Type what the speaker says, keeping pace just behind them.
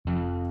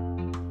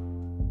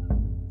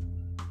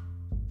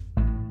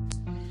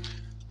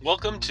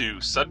Welcome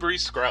to Sudbury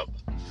Scrub,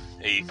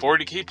 a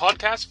 40K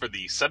podcast for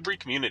the Sudbury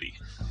community.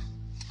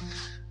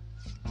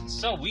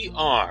 So we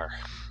are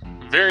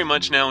very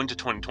much now into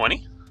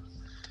 2020,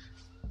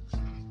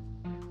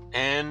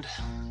 and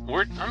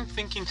I'm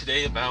thinking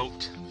today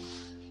about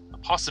the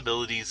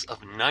possibilities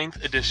of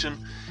 9th edition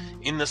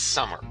in the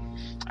summer.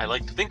 I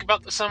like to think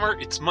about the summer.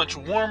 It's much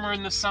warmer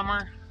in the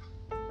summer.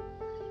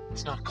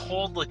 It's not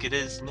cold like it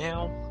is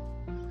now.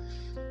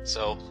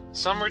 So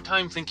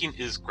summertime thinking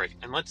is great,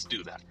 and let's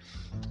do that.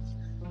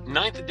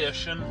 9th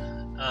edition,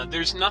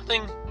 there's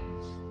nothing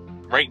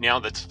right now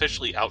that's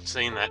officially out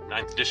saying that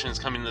 9th edition is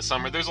coming this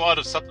summer. There's a lot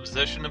of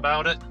supposition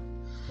about it.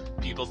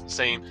 People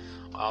saying,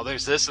 oh,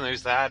 there's this and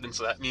there's that, and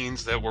so that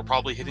means that we're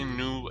probably hitting a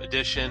new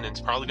edition, and it's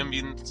probably going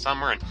to be in the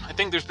summer. And I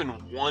think there's been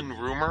one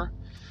rumor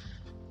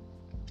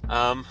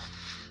from,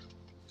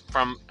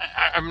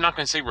 I'm not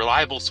going to say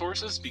reliable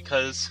sources,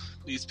 because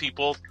these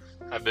people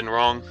have been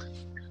wrong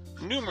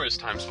numerous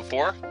times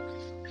before.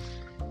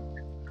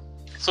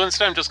 So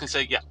instead I'm just going to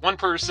say, one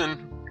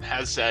person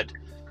has said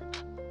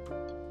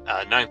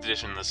 9th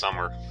edition in the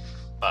summer,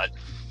 but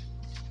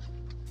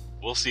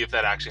we'll see if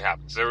that actually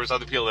happens. There was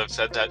other people that have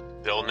said that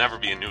there'll never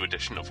be a new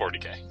edition of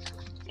 40K.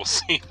 We'll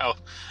see how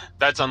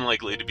that's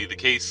unlikely to be the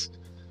case.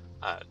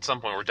 At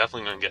some point we're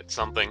definitely going to get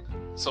something.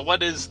 So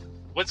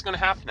what's going to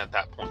happen at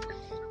that point?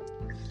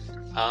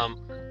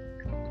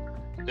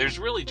 There's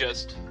really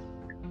just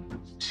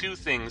two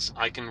things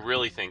I can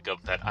really think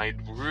of that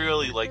I'd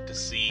really like to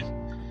see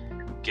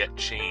get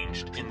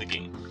changed in the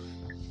game.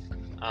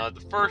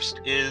 The first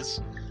is,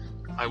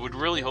 I would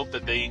really hope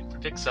that they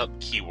fix up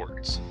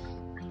keywords.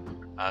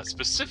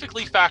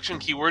 Specifically faction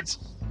keywords,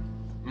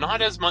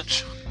 not as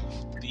much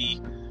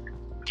the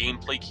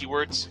gameplay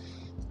keywords.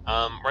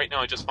 Right now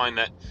I just find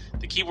that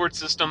the keyword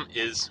system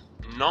is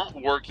not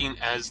working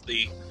as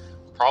they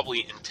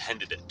probably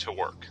intended it to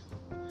work.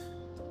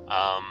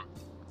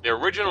 The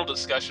original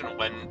discussion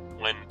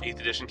when 8th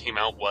edition came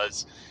out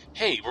was,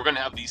 hey, we're going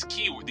to have these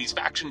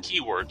faction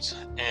keywords,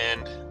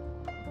 and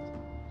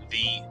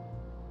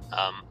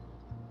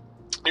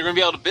you're going to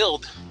be able to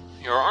build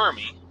your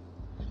army.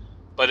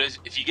 But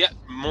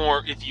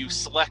if you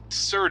select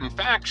certain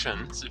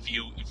factions, if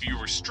you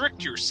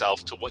restrict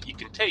yourself to what you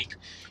can take,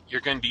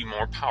 you're going to be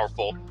more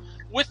powerful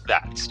with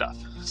that stuff.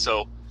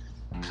 So,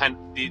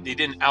 they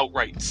didn't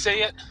outright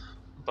say it,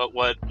 but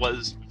what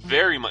was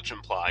very much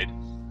implied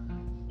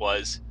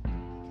was,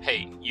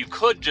 hey, you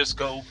could just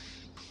go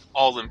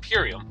all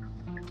Imperium,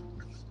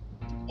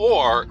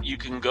 or you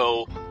can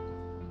go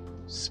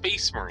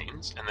Space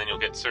Marines, and then you'll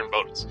get certain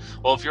bonus.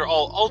 Well, if you're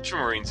all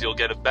Ultramarines, you'll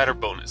get a better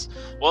bonus.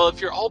 Well,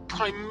 if you're all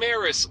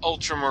Primaris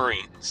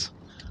Ultramarines,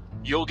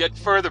 you'll get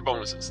further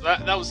bonuses.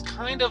 That was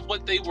kind of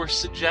what they were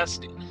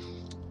suggesting.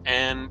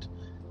 And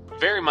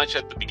very much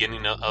at the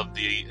beginning of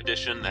the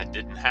edition, that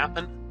didn't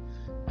happen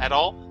at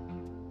all.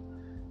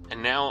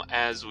 And now,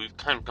 as we've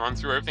kind of gone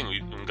through everything,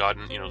 we've even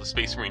gotten, the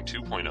Space Marine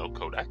 2.0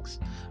 Codex.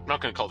 I'm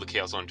not going to call it the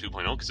Chaos Zone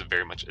 2.0, because it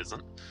very much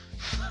isn't.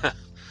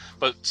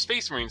 But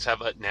Space Marines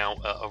have now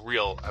a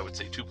real, I would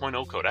say,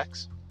 2.0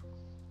 Codex.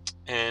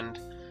 And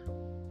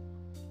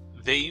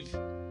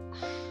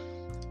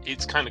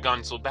it's kind of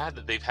gotten so bad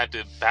that they've had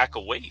to back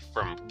away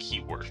from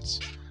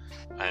keywords.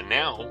 And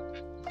now,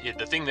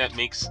 the thing that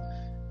makes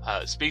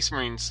Space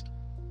Marines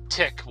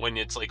tick when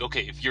it's like,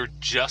 okay, if you're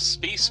just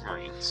Space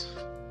Marines,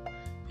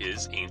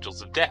 is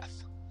Angels of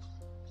Death.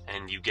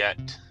 And you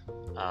get,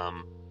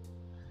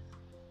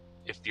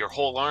 if your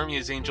whole army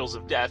is Angels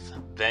of Death,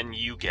 then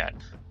you get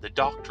the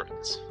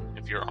Doctrines.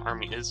 If your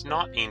army is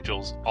not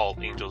all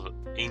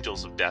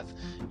Angels of Death,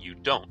 you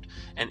don't.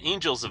 And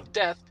Angels of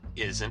Death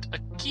isn't a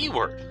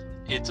keyword.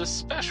 It's a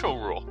special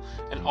rule.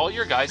 And all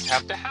your guys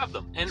have to have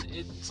them. And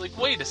it's like,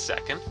 wait a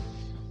second.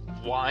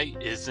 Why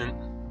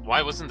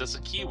wasn't this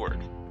a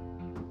keyword?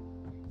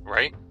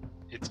 Right?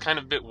 It's kind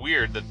of a bit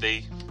weird that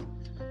they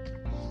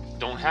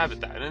don't have it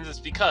that, and it's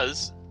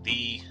because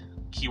the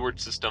keyword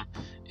system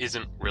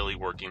isn't really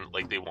working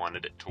like they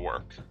wanted it to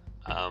work.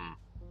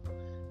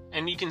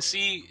 And you can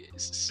see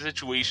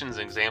situations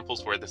and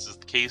examples where this is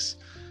the case.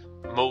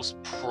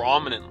 Most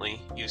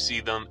prominently, you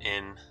see them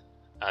in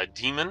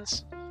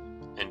demons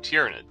and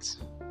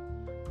Tyranids,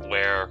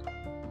 where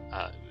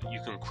you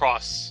can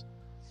cross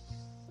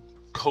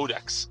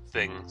codex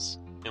things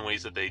in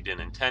ways that they didn't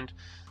intend.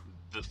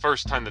 The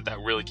first time that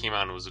really came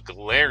out and was a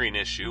glaring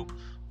issue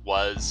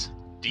was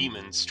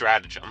demon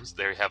stratagems.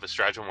 They have a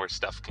stratagem where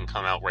stuff can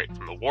come out right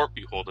from the warp.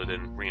 You hold it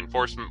in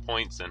reinforcement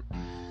points, and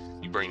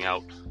you bring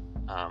out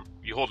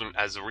you hold them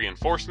as a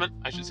reinforcement,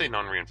 I should say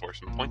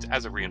non-reinforcement points,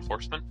 as a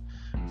reinforcement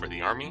for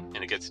the army, and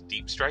it gets a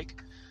deep strike.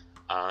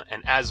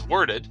 And as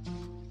worded,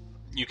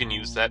 you can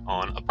use that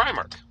on a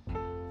Primarch.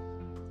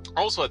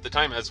 Also at the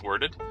time, as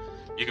worded,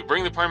 you could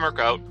bring the Primarch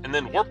out and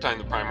then warp time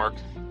the Primarch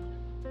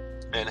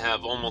and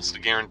have almost a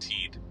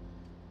guaranteed,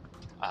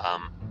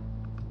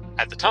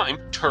 at the time,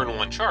 turn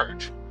 1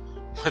 charge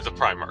with a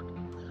Primarch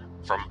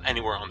from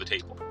anywhere on the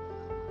table.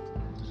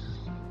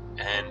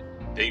 And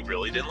they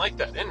really didn't like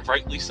that, and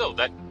rightly so.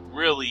 That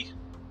really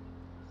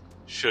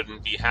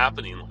shouldn't be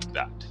happening like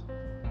that.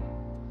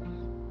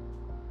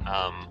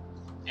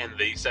 And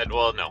they said,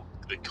 well, no,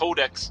 the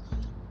Codex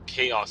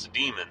Chaos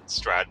Demon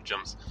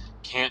stratagems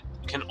can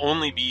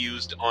only be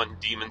used on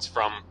demons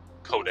from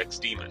Codex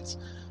demons.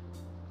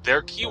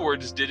 Their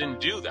keywords didn't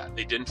do that.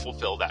 They didn't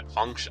fulfill that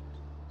function,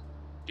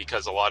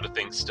 because a lot of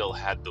things still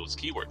had those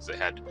keywords. They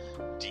had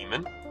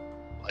demon,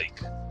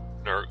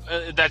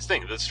 that's the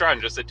thing. The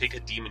stratagems that take a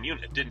demon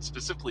unit, it didn't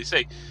specifically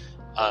say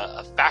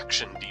a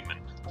faction demon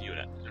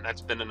unit. And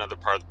that's been another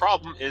part of the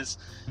problem, is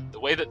the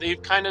way that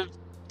they've kind of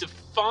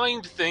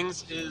defined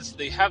things is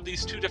they have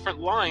these two different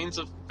lines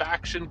of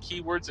faction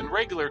keywords and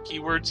regular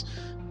keywords,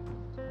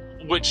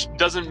 which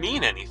doesn't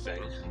mean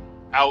anything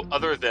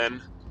other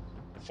than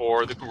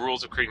for the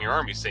rules of creating your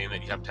army, saying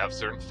that you have to have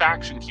certain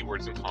faction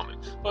keywords in common.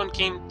 But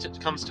when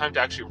it comes time to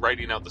actually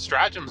writing out the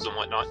stratagems and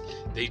whatnot,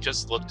 they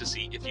just look to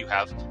see if you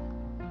have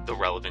the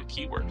relevant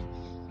keyword.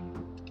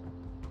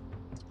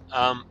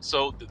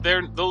 So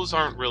those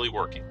aren't really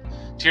working.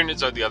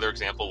 Tyranids are the other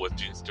example with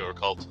Genestealer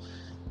Cult.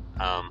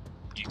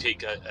 You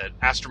take an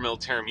Astra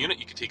Militarum unit,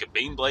 you can take a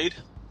Baneblade.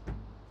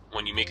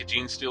 When you make a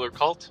Genestealer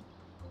Cult,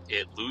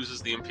 it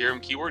loses the Imperium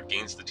keyword,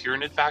 gains the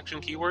Tyranid faction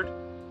keyword,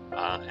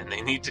 and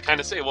they need to kind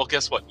of say, well,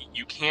 guess what?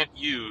 You can't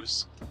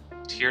use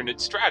Tyranid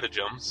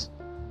stratagems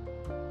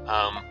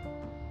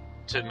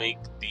to make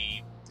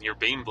your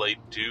Baneblade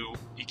do...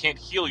 You can't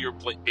heal your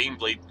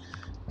Baneblade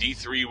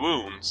D3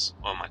 wounds.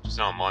 Well, it's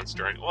not a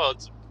monster. Well,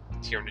 it's a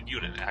Tyranid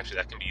unit. Actually,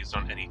 that can be used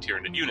on any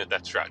Tyranid unit,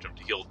 that stratagem,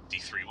 to heal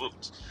D3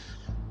 wounds.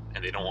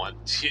 And they don't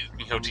want to,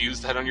 to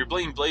use that on your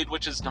Baneblade,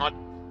 which is not,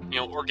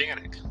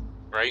 organic,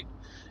 right?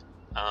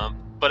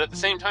 But at the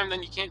same time,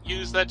 then you can't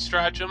use that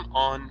stratagem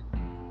on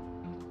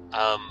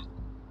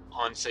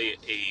say,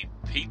 a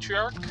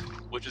Patriarch,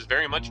 which is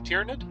very much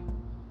Tyranid.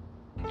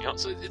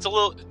 So it's a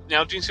little...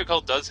 Now, Genestealer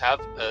Cult does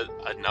have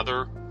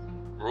another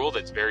rule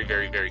that's very,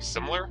 very, very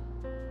similar,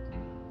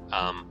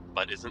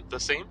 but isn't the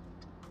same.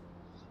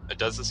 It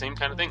does the same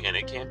kind of thing, and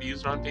it can be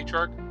used on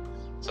Patriarch.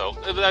 So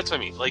that's what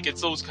I mean.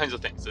 It's those kinds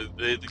of things.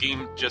 The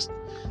game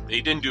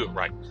they didn't do it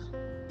right.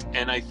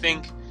 And I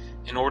think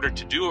in order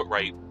to do it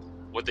right,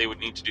 what they would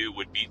need to do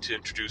would be to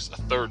introduce a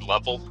third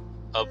level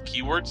of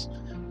keywords.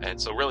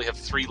 And so really have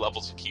 3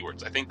 levels of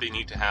keywords. I think they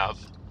need to have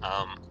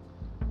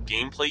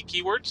gameplay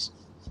keywords,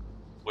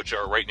 which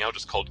are right now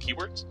just called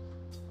keywords.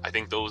 I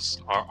think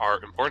those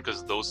are important,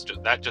 because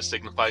that just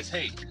signifies,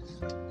 hey,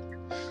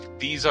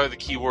 these are the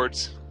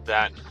keywords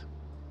that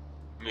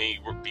may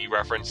be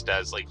referenced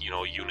as a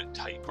unit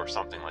type or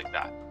something like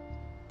that.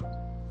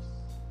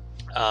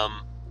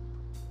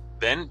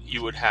 Then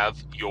you would have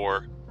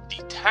your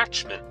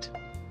detachment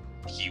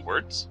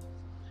keywords,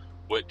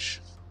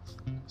 which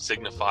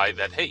signify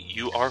that, hey,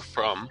 you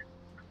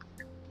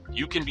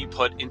can be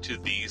put into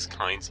these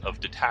kinds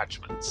of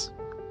detachments,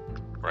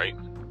 right?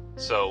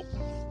 So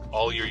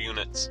all your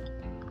units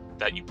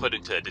that you put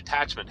into a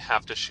detachment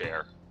have to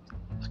share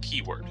a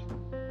keyword.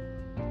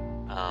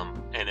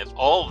 And if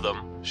all of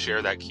them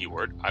share that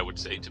keyword, I would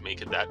say to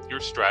make it that your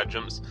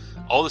stratagems,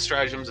 all the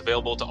stratagems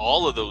available to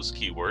all of those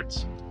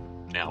keywords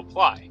now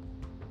apply.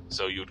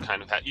 So you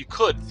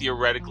could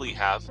theoretically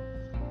have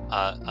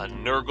a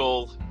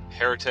Nurgle,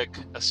 Heretic,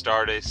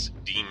 Astartes,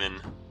 Demon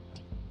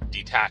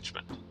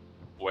detachment,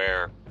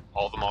 where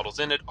all the models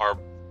in it are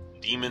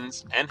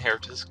demons and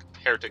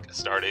Heretic,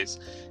 Astartes,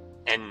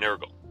 and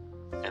Nurgle.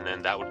 And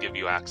then that would give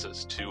you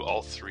access to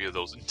all 3 of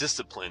those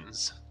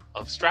disciplines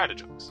of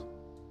stratagems.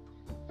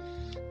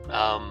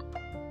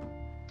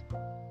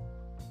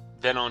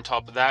 Then on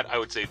top of that, I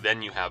would say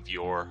then you have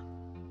your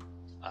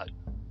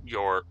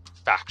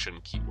faction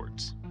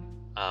keywords,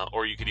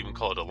 or you could even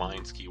call it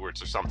alliance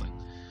keywords or something.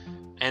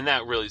 And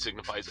that really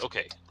signifies,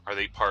 okay, are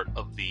they part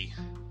of the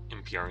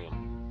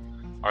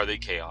Imperium? Are they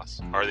Chaos?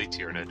 Are they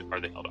Tyranid?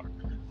 Are they Eldar?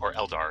 Or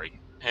Eldari?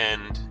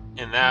 And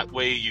in that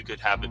way, you could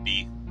have it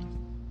be,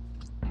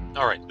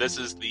 all right, this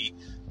is the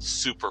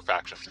super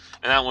faction.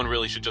 And that one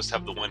really should just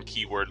have the one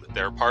keyword that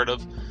they're part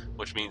of,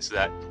 which means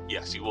that,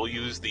 yes, you will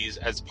use these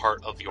as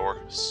part of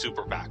your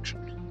super faction.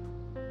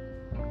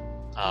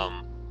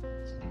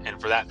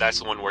 And for that, that's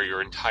the one where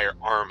your entire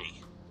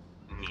army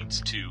needs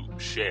to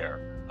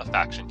share a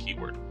faction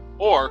keyword.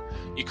 Or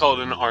you call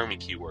it an army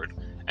keyword,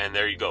 and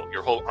there you go.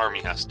 Your whole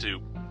army has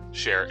to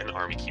share an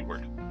army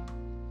keyword.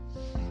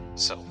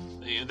 So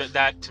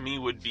that to me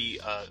would be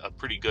a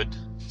pretty good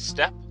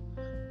step.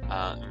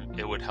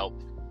 It would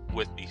help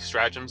with the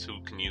stratagems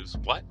who can use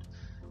what,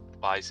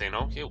 by saying,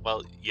 okay,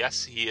 well,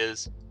 yes,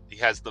 he's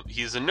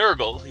a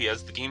Nurgle, he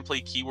has the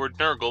gameplay keyword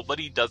Nurgle, but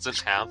he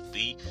doesn't have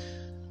the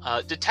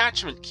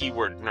detachment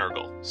keyword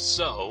Nurgle,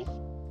 so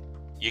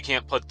you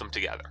can't put them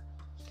together.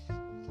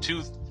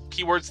 2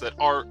 keywords that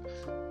are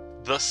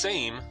the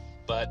same,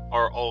 but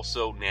are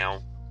also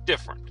now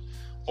different.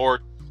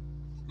 Or,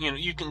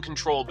 you can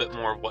control a bit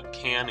more of what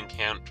can and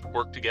can't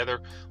work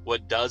together,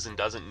 what does and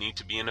doesn't need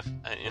to be in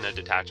a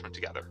detachment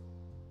together.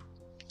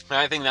 And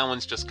I think that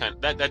one's just kind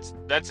of,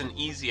 that's an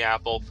easy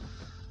apple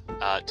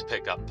to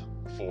pick up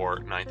for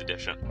 9th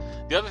edition.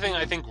 The other thing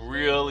I think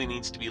really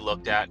needs to be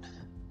looked at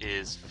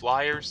is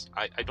flyers.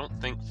 I don't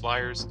think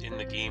flyers in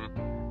the game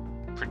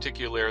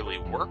particularly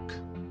work.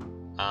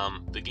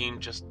 The game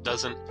just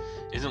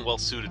isn't well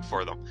suited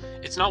for them.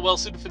 It's not well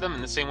suited for them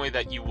in the same way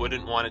that you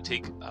wouldn't want to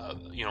take a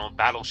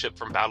battleship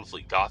from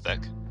Battlefleet Gothic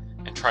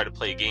and try to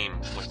play a game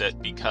with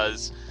it,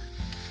 because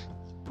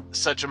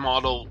such a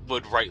model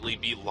would rightly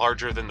be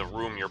larger than the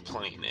room you're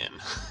playing in.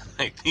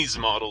 Like, these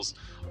models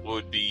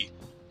would be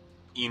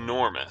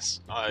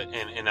enormous,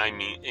 and I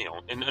mean,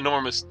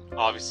 enormous,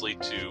 obviously,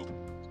 to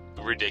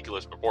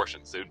ridiculous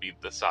proportions. They would be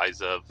the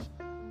size of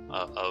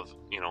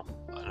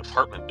an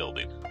apartment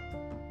building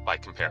by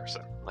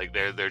comparison. Like,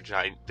 they're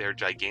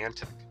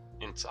gigantic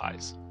in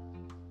size.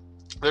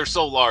 They're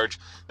so large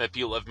that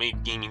people have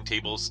made gaming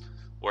tables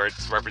where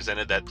it's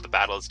represented that the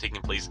battle is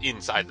taking place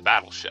inside the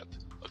battleship,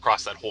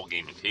 across that whole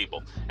gaming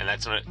table, and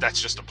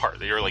that's just a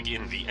part. You're like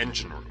in the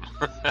engine room.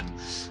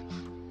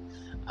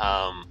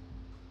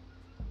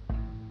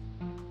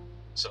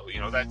 So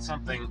that's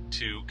something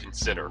to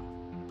consider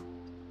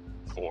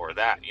for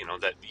that.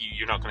 That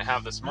you're not going to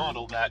have this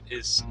model that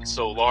is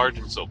so large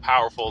and so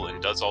powerful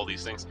and does all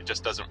these things. It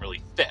just doesn't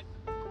really fit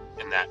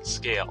in that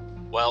scale.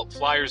 Well,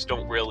 flyers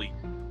don't really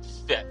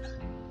fit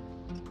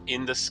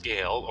in the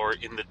scale or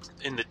in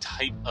the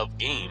type of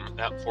game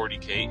that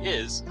 40K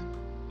is,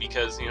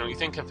 because you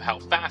think of how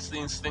fast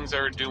these things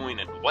are doing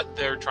and what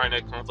they're trying to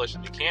accomplish.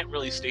 They can't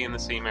really stay in the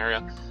same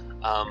area.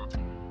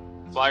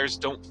 Flyers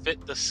don't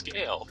fit the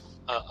scale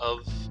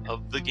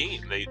of the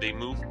game. They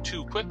move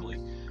too quickly.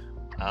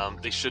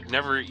 They should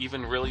never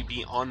even really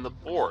be on the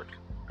board.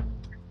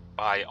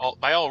 By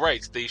all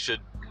rights, they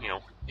should,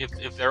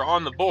 if they're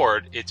on the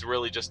board, it's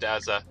really just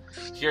as a,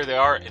 here they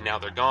are and now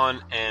they're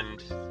gone,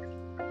 and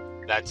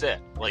that's it.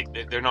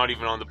 Like, they're not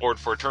even on the board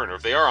for a turn, or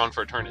if they are on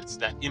for a turn, it's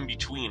that in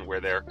between where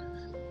they're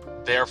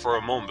there for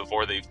a moment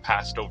before they've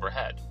passed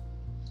overhead.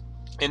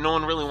 And no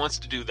one really wants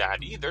to do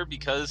that either,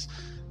 because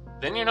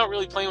then you're not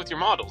really playing with your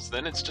models.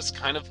 Then it's just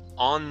kind of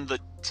on the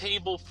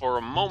table for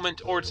a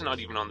moment, or it's not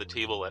even on the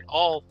table at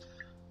all.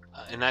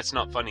 And that's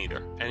not fun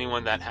either.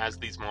 Anyone that has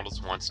these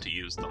models wants to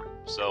use them.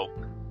 So,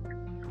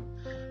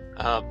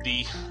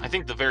 I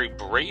think the very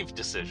brave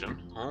decision...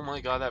 Oh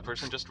my god, that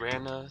person just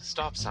ran a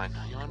stop sign.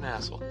 You're an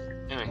asshole.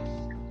 Anyway.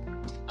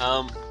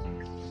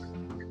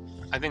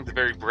 I think the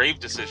very brave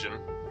decision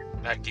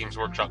that Games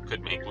Workshop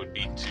could make would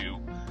be to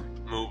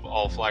move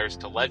all flyers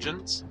to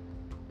Legends.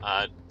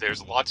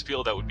 There's lots of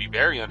people that would be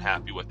very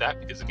unhappy with that,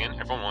 because again,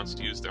 everyone wants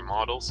to use their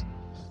models.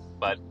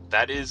 But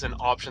that is an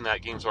option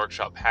that Games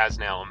Workshop has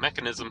now, a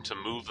mechanism to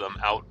move them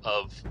out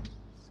of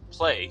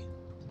play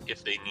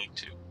if they need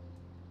to.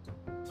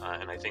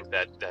 And I think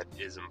that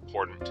is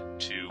important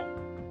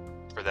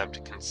for them to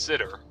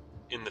consider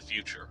in the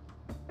future,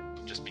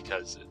 just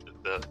because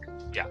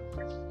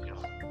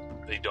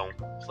they don't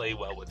play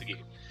well with the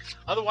game.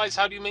 Otherwise,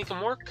 how do you make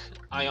them work?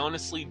 I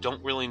honestly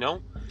don't really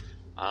know.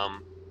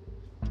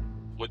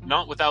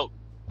 Not without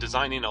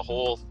designing a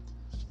whole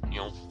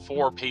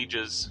 4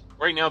 pages.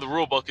 Right now the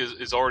rule book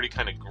is already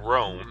kind of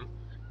grown.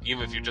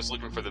 Even if you're just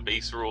looking for the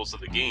base rules of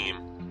the game,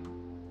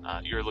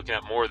 you're looking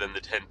at more than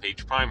the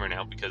 10-page primer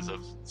now, because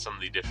of some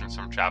of the additions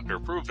from Chapter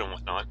Approved and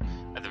whatnot.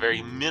 At the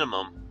very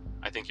minimum,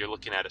 I think you're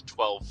looking at a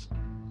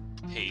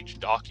 12-page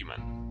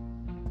document.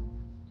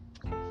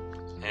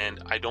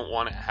 And I don't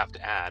want to have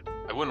to add.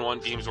 I wouldn't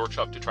want Games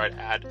Workshop to try to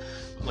add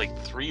like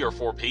 3 or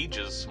 4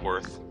 pages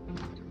worth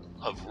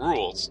of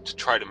rules to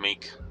try to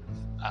make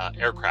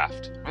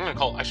aircraft.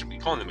 I should be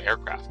calling them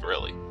aircraft,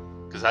 really,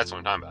 because that's what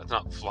I'm talking about. It's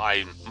not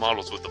fly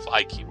models with the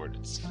fly keyword.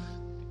 It's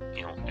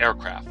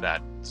aircraft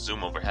that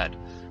zoom overhead.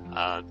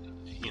 I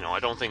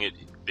don't think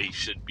they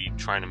should be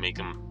trying to make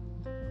them.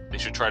 They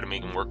should try to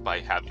make them work by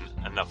having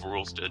enough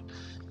rules to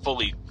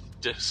fully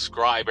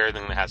describe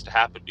everything that has to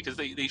happen, because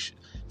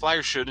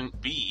flyers shouldn't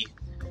be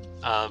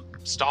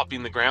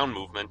stopping the ground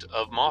movement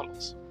of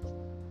models.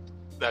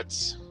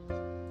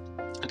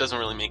 It doesn't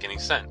really make any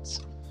sense.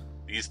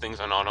 These things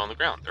are not on the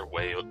ground. They're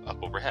way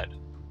up overhead.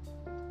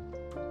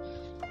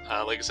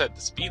 Like I said,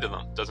 the speed of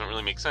them doesn't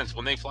really make sense.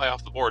 When they fly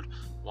off the board,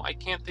 why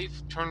can't they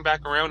turn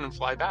back around and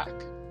fly back?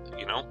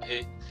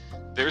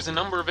 There's a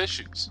number of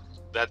issues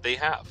that they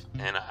have,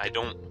 and I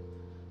don't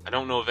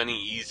know of any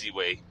easy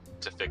way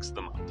to fix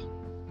them up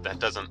that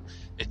doesn't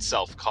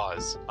itself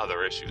cause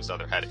other issues,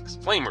 other headaches.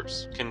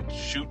 Flamers can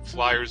shoot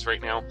flyers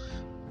right now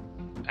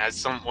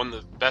as one of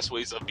the best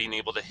ways of being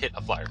able to hit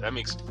a flyer.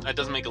 That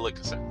doesn't make a lick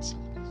of sense,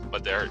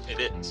 but there it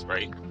is,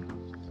 right?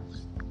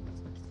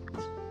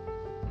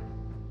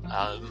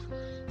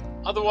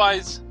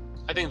 Otherwise,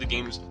 I think the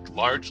game's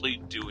largely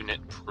doing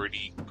it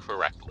pretty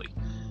correctly.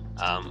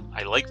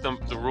 I like the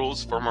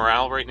rules for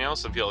morale right now.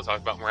 Some people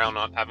talk about morale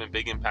not having a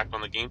big impact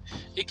on the game.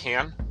 It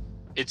can.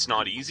 It's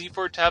not easy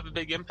for it to have a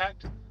big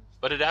impact,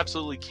 but it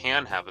absolutely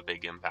can have a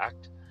big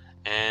impact.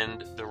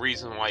 And the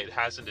reason why it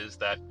hasn't is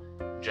that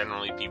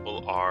generally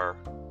people are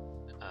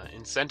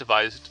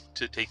incentivized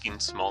to taking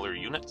smaller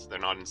units. They're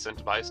not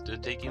incentivized to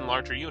taking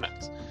larger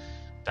units.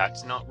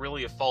 That's not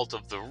really a fault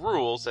of the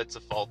rules, that's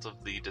a fault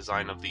of the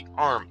design of the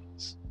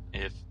armies.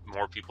 If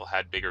more people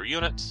had bigger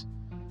units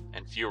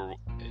and fewer...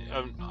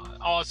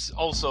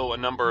 also, a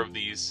number of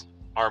these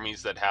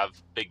armies that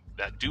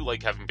do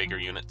like having bigger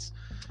units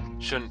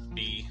shouldn't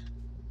be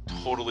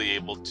totally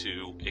able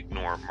to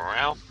ignore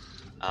morale.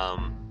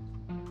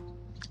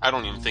 I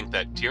don't even think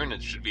that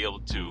Tyranids should be able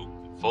to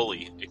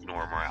fully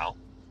ignore morale.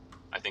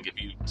 I think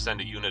if you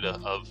send a unit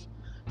of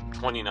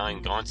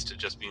 29 gaunts to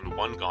just being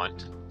one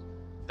gaunt,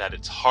 that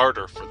it's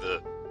harder for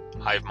the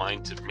hive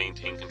mind to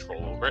maintain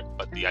control over it.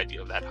 But the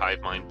idea of that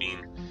hive mind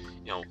being,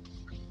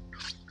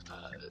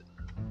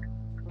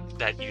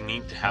 that you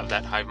need to have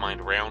that hive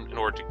mind around in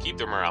order to keep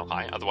their morale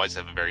high, otherwise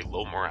have a very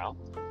low morale,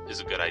 is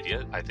a good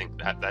idea. I think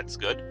that's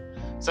good.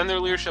 Send their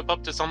leadership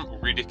up to some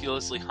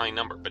ridiculously high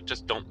number, but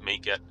just don't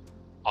make it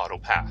auto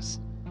pass.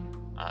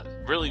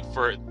 Really,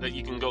 for that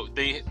you can go,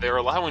 they're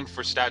allowing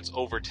for stats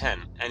over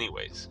 10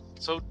 anyways,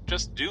 so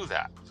just do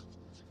that,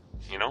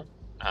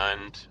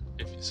 and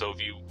if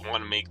you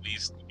want to make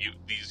these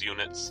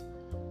units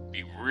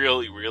be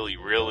really, really,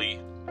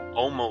 really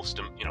almost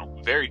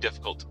very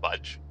difficult to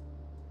budge,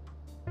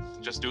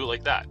 just do it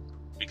like that,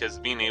 because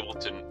being able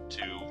to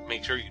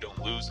make sure you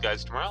don't lose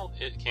guys to morale,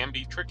 it can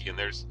be tricky. And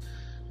there's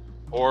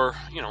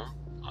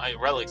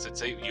relics that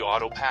say you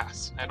auto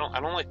pass. I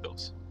don't like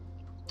those.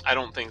 I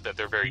don't think that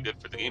they're very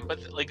good for the game,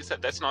 but like I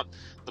said, that's not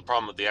the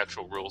problem with the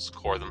actual rules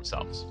core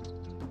themselves.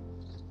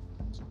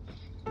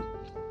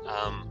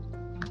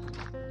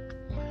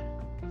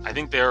 I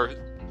think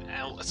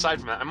aside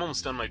from that, I'm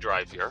almost done my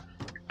drive here.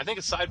 I think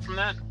aside from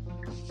that,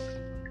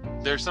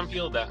 there's some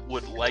people that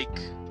would like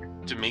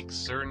to make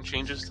certain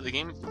changes to the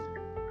game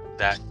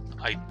that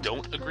I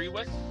don't agree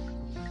with.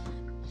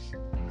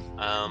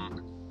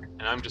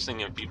 And I'm just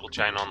thinking of people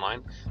chatting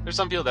online. There's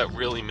some people that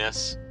really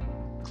miss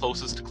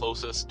closest to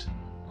closest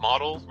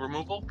model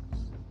removal.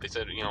 They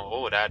said,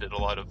 it added a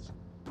lot of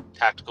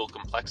tactical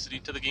complexity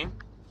to the game.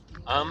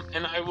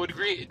 And I would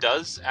agree, it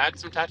does add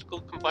some tactical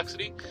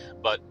complexity,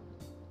 but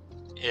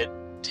it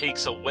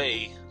takes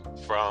away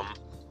from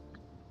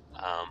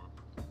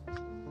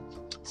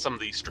some of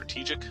the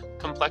strategic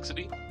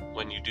complexity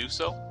when you do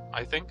so,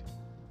 I think,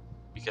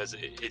 because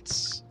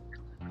it's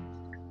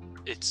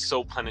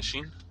so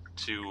punishing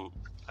to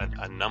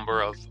a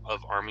number of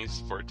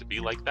armies for it to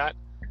be like that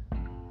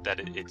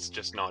it's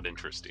just not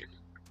interesting.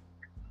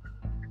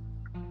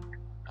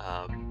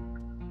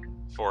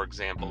 For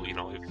example,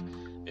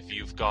 if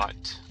you've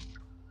got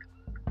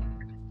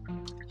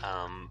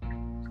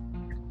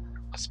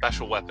a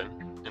special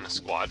weapon in a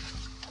squad,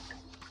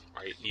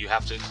 right, you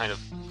have to kind of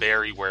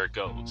vary where it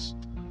goes,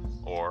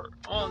 or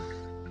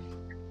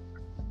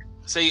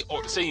say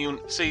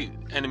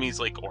enemies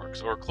like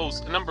orcs or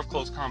a number of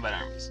close combat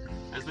armies,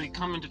 as they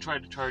come in to try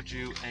to charge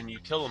you and you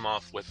kill them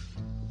off with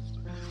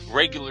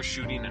regular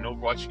shooting and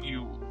Overwatch,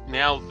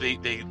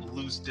 they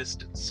lose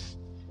distance,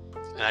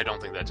 and I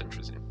don't think that's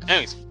interesting.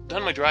 Anyways,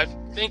 done my drive.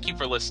 Thank you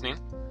for listening.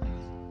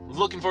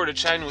 Looking forward to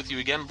chatting with you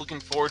again. Looking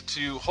forward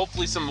to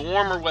hopefully some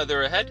warmer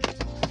weather ahead,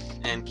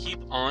 and keep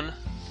on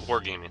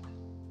wargaming.